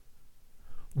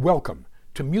Welcome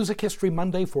to Music History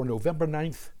Monday for November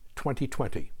 9th,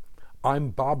 2020. I'm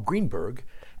Bob Greenberg,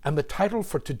 and the title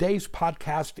for today's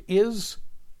podcast is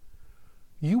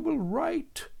You Will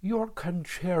Write Your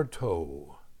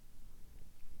Concerto.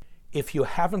 If you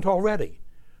haven't already,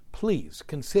 please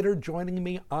consider joining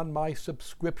me on my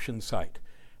subscription site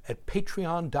at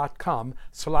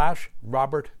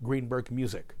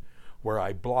patreon.com/RobertGreenbergMusic, where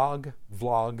I blog,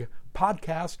 vlog,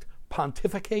 podcast,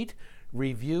 pontificate,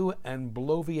 review, and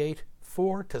bloviate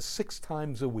 4 to 6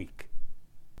 times a week.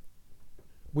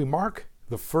 We mark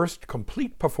the first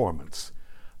complete performance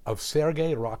of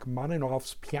Sergei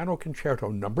Rachmaninoff's Piano Concerto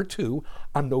No. 2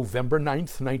 on November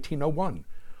 9th, 1901,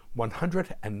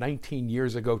 119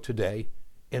 years ago today,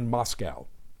 in Moscow.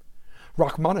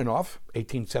 Rachmaninoff,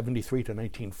 1873 to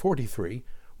 1943,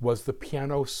 was the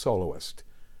piano soloist.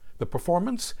 The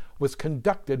performance was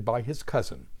conducted by his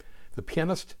cousin, the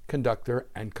pianist, conductor,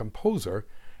 and composer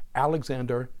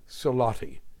Alexander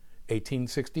Soloti,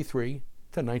 1863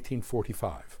 to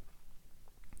 1945.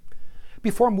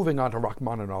 Before moving on to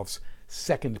Rachmaninoff's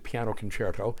second piano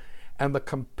concerto and the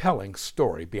compelling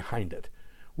story behind it,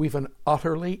 we've an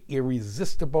utterly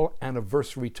irresistible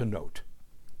anniversary to note.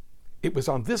 It was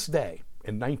on this day,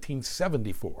 in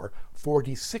 1974,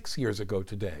 46 years ago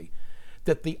today,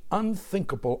 that the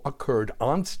unthinkable occurred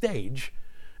on stage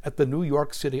at the New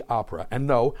York City Opera. And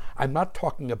no, I'm not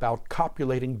talking about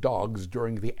copulating dogs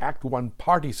during the Act I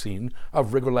party scene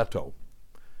of Rigoletto.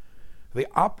 The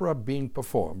opera being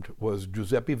performed was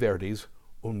Giuseppe Verdi's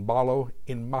Un ballo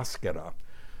in maschera,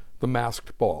 The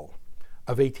Masked Ball,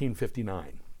 of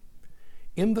 1859.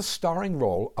 In the starring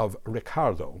role of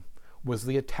Riccardo was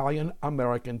the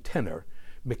Italian-American tenor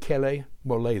Michele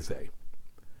Molese.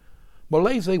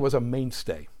 Molese was a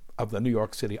mainstay of the New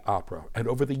York City Opera, and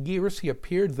over the years he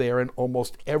appeared there in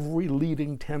almost every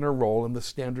leading tenor role in the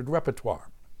standard repertoire.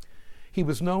 He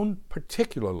was known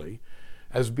particularly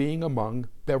as being among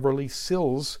Beverly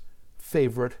Sills'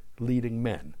 favorite leading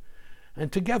men,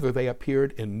 and together they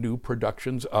appeared in new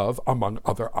productions of, among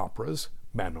other operas,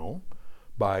 Manon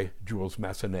by Jules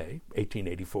Massenet,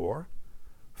 1884,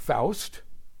 Faust,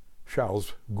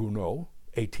 Charles Gounod,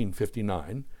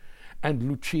 1859, and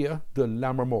Lucia de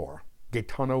Lammermoor,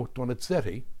 Gaetano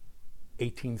Donizetti,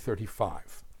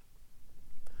 1835.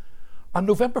 On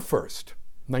November 1st,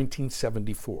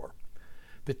 1974,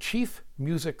 the chief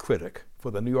music critic for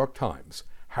the New York Times,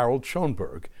 Harold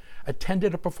Schoenberg,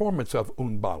 attended a performance of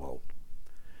Un ballo.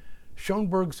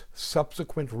 Schoenberg's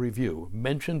subsequent review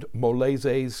mentioned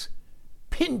Molese's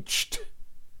pinched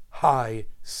high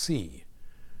C,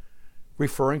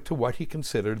 referring to what he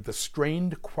considered the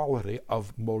strained quality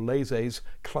of Molese's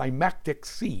climactic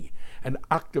C, an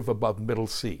octave above middle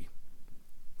C.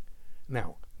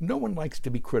 Now, no one likes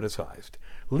to be criticized,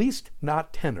 least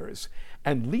not tenors,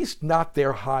 and least not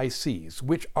their high Cs,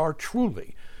 which are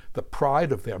truly the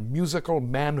pride of their musical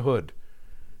manhood.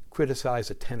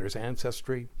 Criticize a tenor's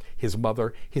ancestry, his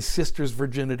mother, his sister's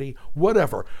virginity,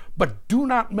 whatever, but do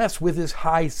not mess with his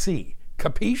high C.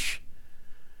 Capiche?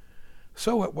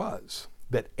 So it was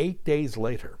that 8 days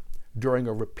later, during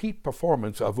a repeat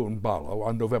performance of Un ballo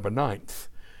on November 9th,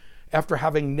 after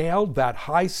having nailed that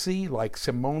high C like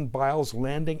Simone Biles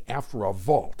landing after a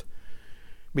vault,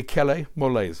 Michele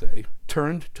Molese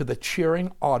turned to the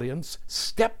cheering audience,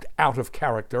 stepped out of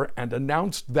character, and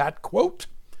announced that, quote,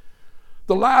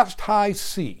 "The last high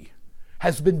C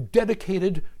has been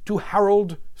dedicated to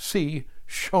Harold C.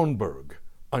 Schoenberg,"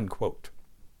 unquote.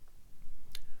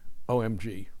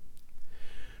 OMG.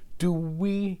 Do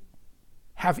we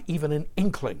have even an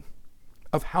inkling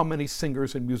of how many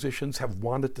singers and musicians have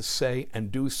wanted to say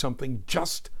and do something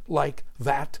just like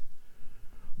that?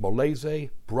 Molese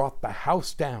brought the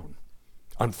house down.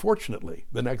 Unfortunately,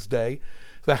 the next day,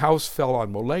 the house fell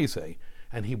on Molese,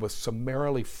 and he was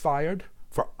summarily fired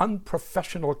for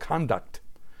unprofessional conduct.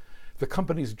 The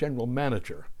company's general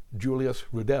manager, Julius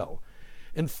Rudel,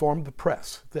 informed the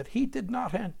press that he did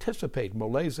not anticipate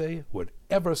Molese would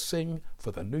ever sing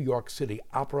for the New York City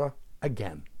Opera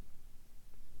again.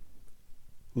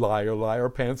 Liar, liar,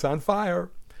 pants on fire.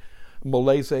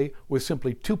 Molese was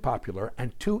simply too popular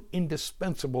and too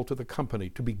indispensable to the company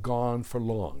to be gone for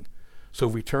long, so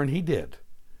return he did,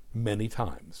 many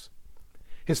times.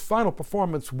 His final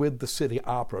performance with the City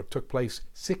Opera took place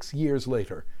 6 years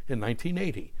later, in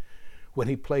 1980, when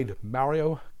he played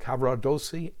Mario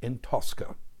Cavaradossi in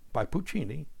Tosca by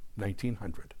Puccini,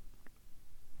 1900.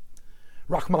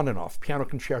 Rachmaninoff, Piano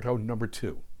Concerto No.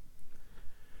 2.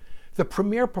 The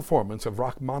premiere performance of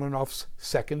Rachmaninoff's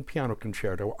second piano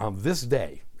concerto on this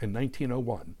day in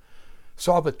 1901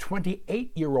 saw the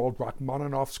 28-year-old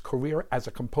Rachmaninoff's career as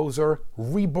a composer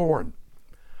reborn.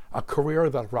 a career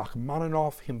that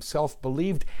Rachmaninoff himself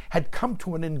believed had come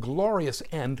to an inglorious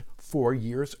end 4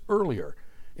 years earlier,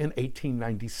 in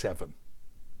 1897.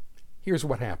 Here's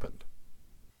what happened.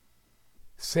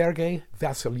 Sergei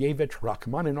Vasilyevich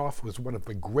Rachmaninoff was one of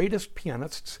the greatest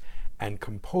pianists and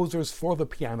composers for the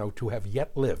piano to have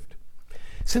yet lived.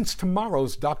 Since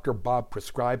tomorrow's Dr. Bob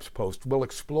Prescribes post will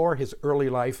explore his early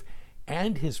life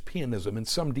and his pianism in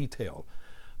some detail,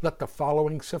 let the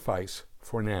following suffice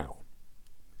for now.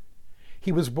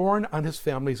 He was born on his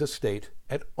family's estate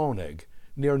at Oneg,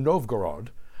 near Novgorod,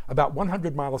 about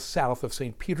 100 miles south of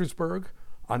St. Petersburg,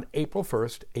 on April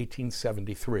 1st,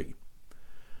 1873.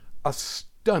 A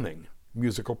stunning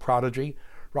musical prodigy,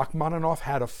 Rachmaninoff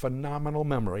had a phenomenal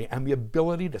memory and the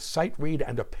ability to sight read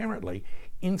and apparently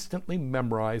instantly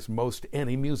memorize most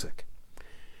any music.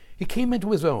 He came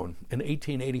into his own in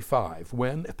 1885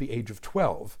 when, at the age of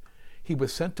 12, he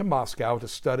was sent to Moscow to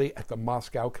study at the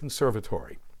Moscow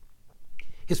Conservatory.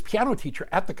 His piano teacher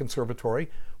at the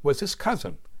conservatory was his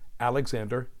cousin,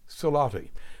 Alexander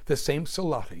Soloti, the same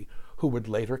Soloti who would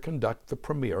later conduct the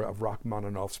premiere of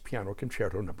Rachmaninoff's Piano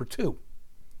Concerto No. 2.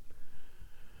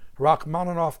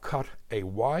 Rachmaninoff cut a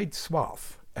wide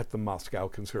swath at the Moscow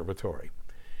Conservatory.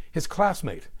 His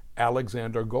classmate,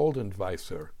 Alexander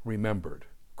Goldenweiser, remembered,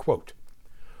 quote,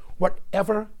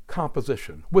 "Whatever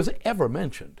composition was ever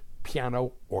mentioned,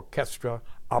 piano, orchestra,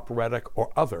 operatic,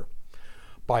 or other,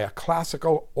 by a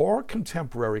classical or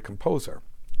contemporary composer,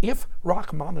 if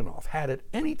Rachmaninoff had at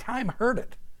any time heard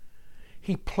it,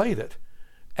 he played it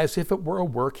as if it were a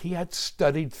work he had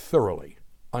studied thoroughly,"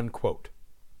 unquote.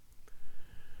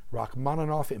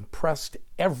 Rachmaninoff impressed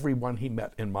everyone he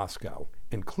met in Moscow,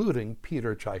 including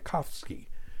Peter Tchaikovsky,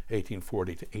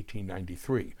 1840 to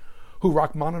 1893, who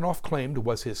Rachmaninoff claimed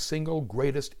was his single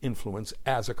greatest influence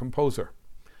as a composer.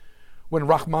 When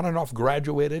Rachmaninoff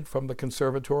graduated from the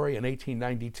conservatory in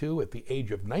 1892 at the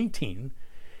age of 19,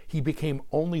 he became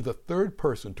only the third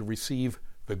person to receive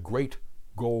the Great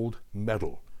Gold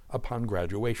Medal upon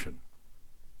graduation.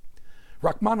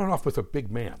 Rachmaninoff was a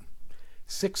big man,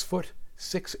 6 foot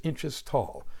 6 inches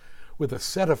tall, with a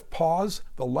set of paws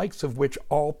the likes of which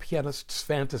all pianists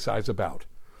fantasize about,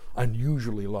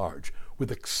 unusually large,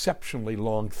 with exceptionally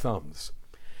long thumbs.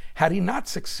 Had he not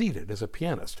succeeded as a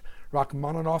pianist,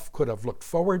 Rachmaninoff could have looked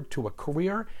forward to a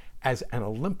career as an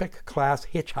Olympic-class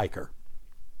hitchhiker.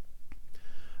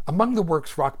 Among the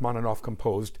works Rachmaninoff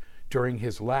composed during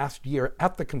his last year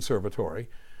at the conservatory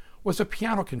was a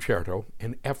piano concerto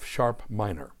in F-sharp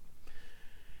minor.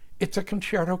 It's a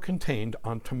concerto contained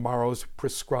on tomorrow's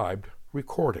prescribed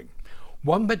recording,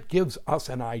 one that gives us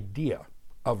an idea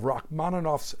of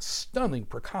Rachmaninoff's stunning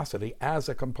precocity as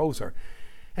a composer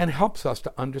and helps us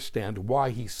to understand why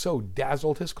he so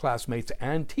dazzled his classmates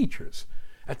and teachers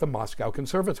at the Moscow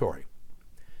Conservatory.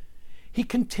 He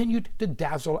continued to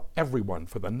dazzle everyone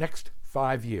for the next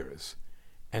 5 years,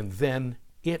 and then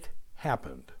it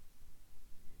happened.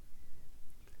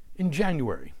 In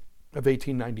January of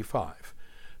 1895,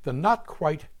 the not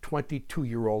quite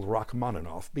 22-year-old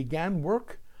Rachmaninoff began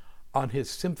work on his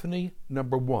Symphony No.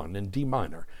 1 in D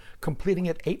minor, completing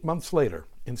it 8 months later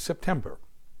in September.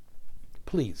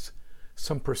 Please,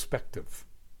 some perspective.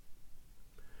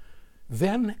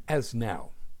 Then as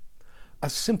now, a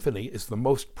symphony is the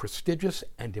most prestigious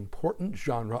and important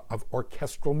genre of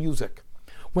orchestral music.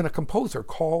 When a composer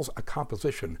calls a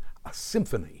composition a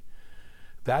symphony,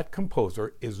 that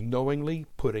composer is knowingly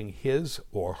putting his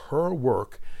or her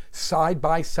work side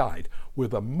by side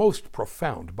with a most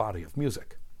profound body of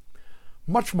music.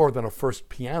 Much more than a first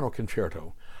piano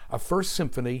concerto, a first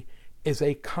symphony is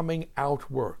a coming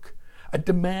out work, a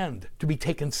demand to be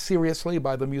taken seriously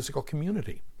by the musical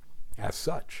community. As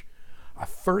such, a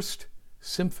first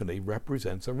symphony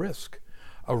represents a risk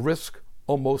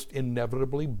almost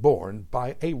inevitably borne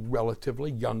by a relatively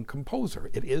young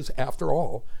composer. It is, after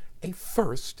all, a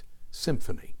first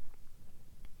symphony.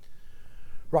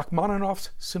 Rachmaninoff's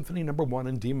Symphony No. 1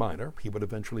 in D minor, he would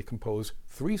eventually compose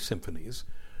 3 symphonies,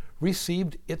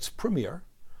 received its premiere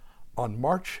on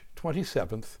March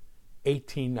 27,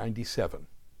 1897.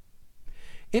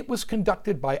 It was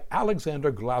conducted by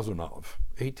Alexander Glazunov,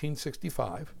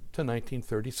 1865 to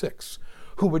 1936,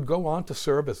 who would go on to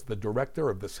serve as the director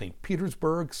of the St.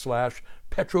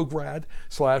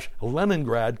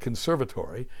 Petersburg/Petrograd/Leningrad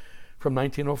Conservatory from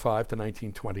 1905 to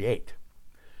 1928.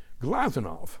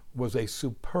 Glazunov was a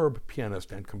superb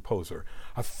pianist and composer,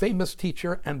 a famous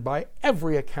teacher, and by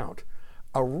every account,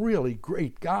 a really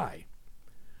great guy.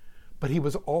 But he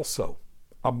was also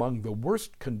among the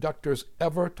worst conductors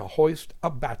ever to hoist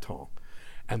a baton,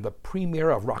 and the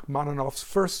premiere of Rachmaninoff's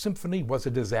First Symphony was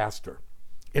a disaster.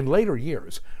 In later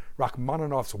years,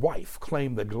 Rachmaninoff's wife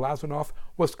claimed that Glazunov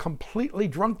was completely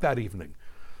drunk that evening,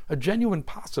 a genuine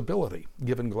possibility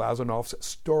given Glazunov's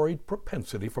storied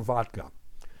propensity for vodka.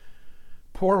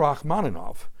 Poor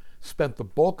Rachmaninoff spent the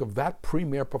bulk of that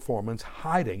premiere performance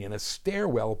hiding in a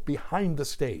stairwell behind the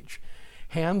stage,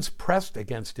 hands pressed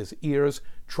against his ears,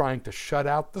 trying to shut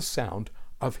out the sound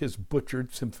of his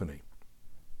butchered symphony.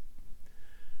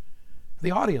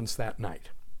 The audience that night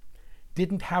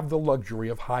didn't have the luxury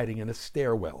of hiding in a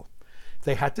stairwell.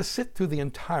 They had to sit through the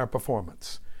entire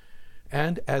performance.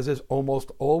 And as is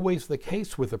almost always the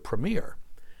case with a premiere,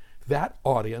 that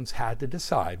audience had to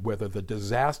decide whether the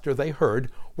disaster they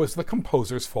heard was the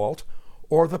composer's fault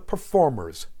or the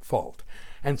performer's fault.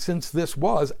 And since this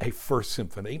was a first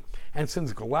symphony, and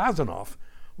since Glazunov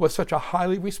was such a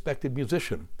highly respected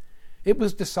musician, it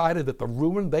was decided that the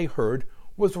ruin they heard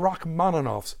was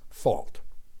Rachmaninoff's fault.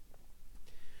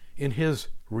 In his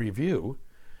review,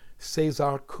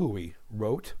 Cesar Cui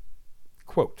wrote,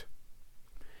 quote,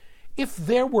 "If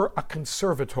there were a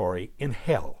conservatory in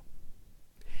hell,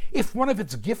 if one of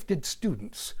its gifted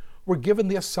students were given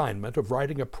the assignment of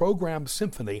writing a programmed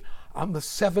symphony on the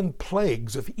 7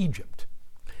 plagues of Egypt,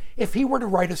 if he were to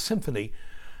write a symphony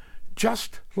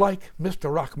just like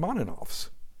Mr. Rachmaninoff's,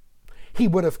 he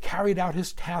would have carried out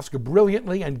his task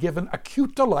brilliantly and given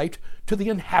acute delight to the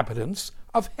inhabitants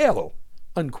of hell,"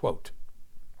 unquote.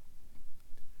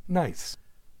 Nice.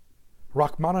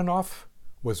 Rachmaninoff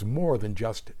was more than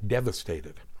just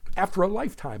devastated. After a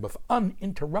lifetime of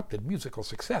uninterrupted musical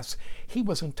success, he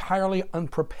was entirely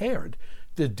unprepared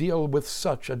to deal with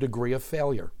such a degree of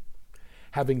failure.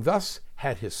 Having thus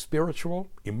had his spiritual,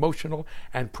 emotional,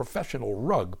 and professional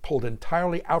rug pulled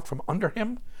entirely out from under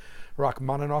him,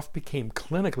 Rachmaninoff became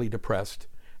clinically depressed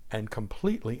and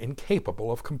completely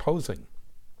incapable of composing.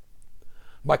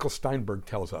 Michael Steinberg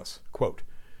tells us, quote,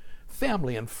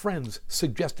 "Family and friends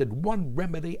suggested one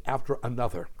remedy after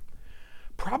another.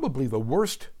 Probably the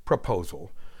worst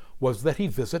proposal was that he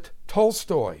visit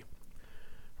Tolstoy.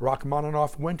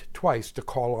 Rachmaninoff went twice to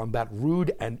call on that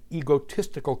rude and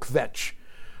egotistical kvetch,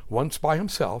 once by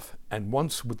himself and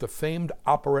once with the famed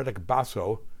operatic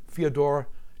basso Fyodor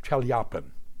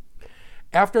Chaliapin.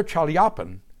 After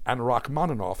Chaliapin and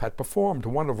Rachmaninoff had performed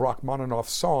one of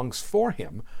Rachmaninoff's songs for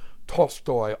him,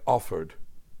 Tolstoy offered,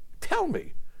 'Tell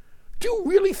me, do you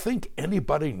really think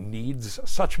anybody needs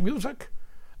such music?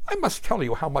 I must tell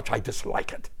you how much I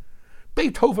dislike it.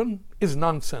 Beethoven is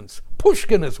nonsense.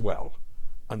 Pushkin as well,'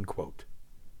 unquote."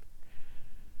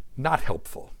 Not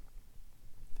helpful.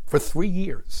 For 3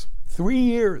 years,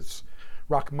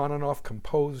 Rachmaninoff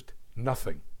composed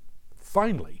nothing.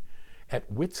 Finally, at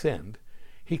wit's end,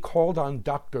 he called on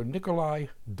Dr. Nikolai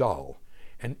Dahl,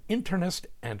 an internist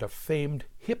and a famed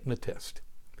hypnotist.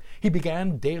 He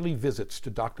began daily visits to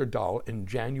Dr. Dahl in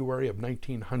January of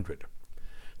 1900.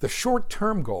 The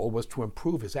short-term goal was to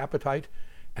improve his appetite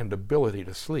and ability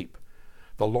to sleep.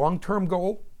 The long-term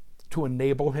goal, to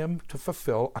enable him to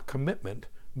fulfill a commitment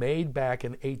made back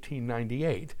in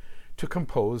 1898 to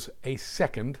compose a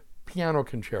second piano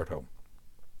concerto.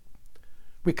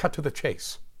 We cut to the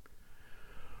chase.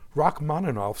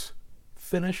 Rachmaninoff's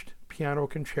finished Piano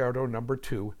Concerto No.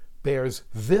 2 bears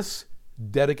this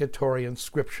dedicatory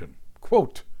inscription,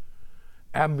 quote,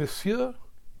 "A Monsieur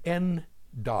N.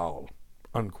 Dahl,"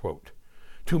 unquote,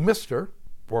 to Mr.,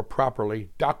 or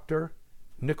properly Dr.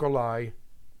 Nikolai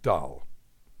Dahl.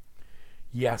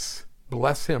 Yes,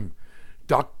 bless him,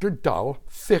 Dr. Dahl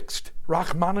fixed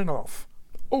Rachmaninoff.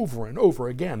 Over and over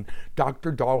again,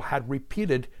 Dr. Dahl had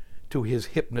repeated to his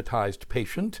hypnotized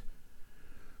patient,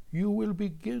 "You will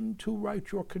begin to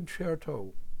write your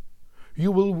concerto.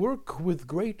 You will work with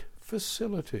great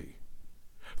facility.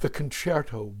 The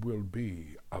concerto will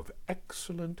be of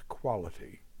excellent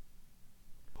quality."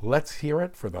 Let's hear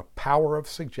it for the power of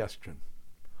suggestion.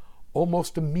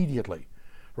 Almost immediately,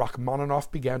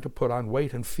 Rachmaninoff began to put on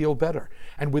weight and feel better,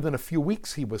 and within a few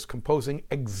weeks he was composing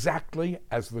exactly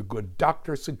as the good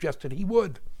doctor suggested he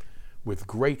would, with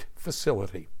great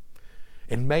facility.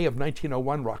 In May of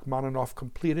 1901, Rachmaninoff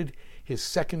completed his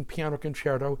second piano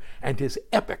concerto, and his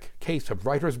epic case of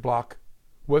writer's block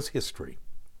was history.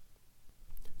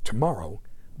 Tomorrow,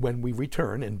 when we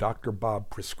return in Dr. Bob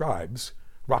Prescribes,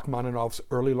 Rachmaninoff's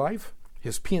early life,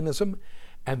 his pianism,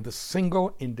 and the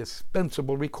single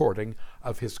indispensable recording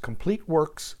of his complete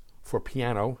works for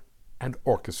piano and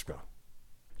orchestra.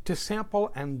 To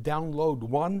sample and download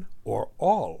one or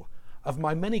all of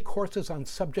my many courses on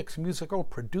subjects musical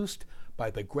produced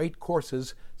by the Great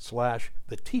Courses /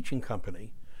 The Teaching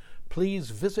Company, please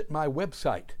visit my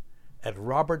website at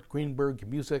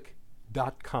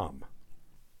robertgreenbergmusic.com.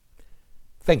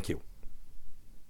 Thank you.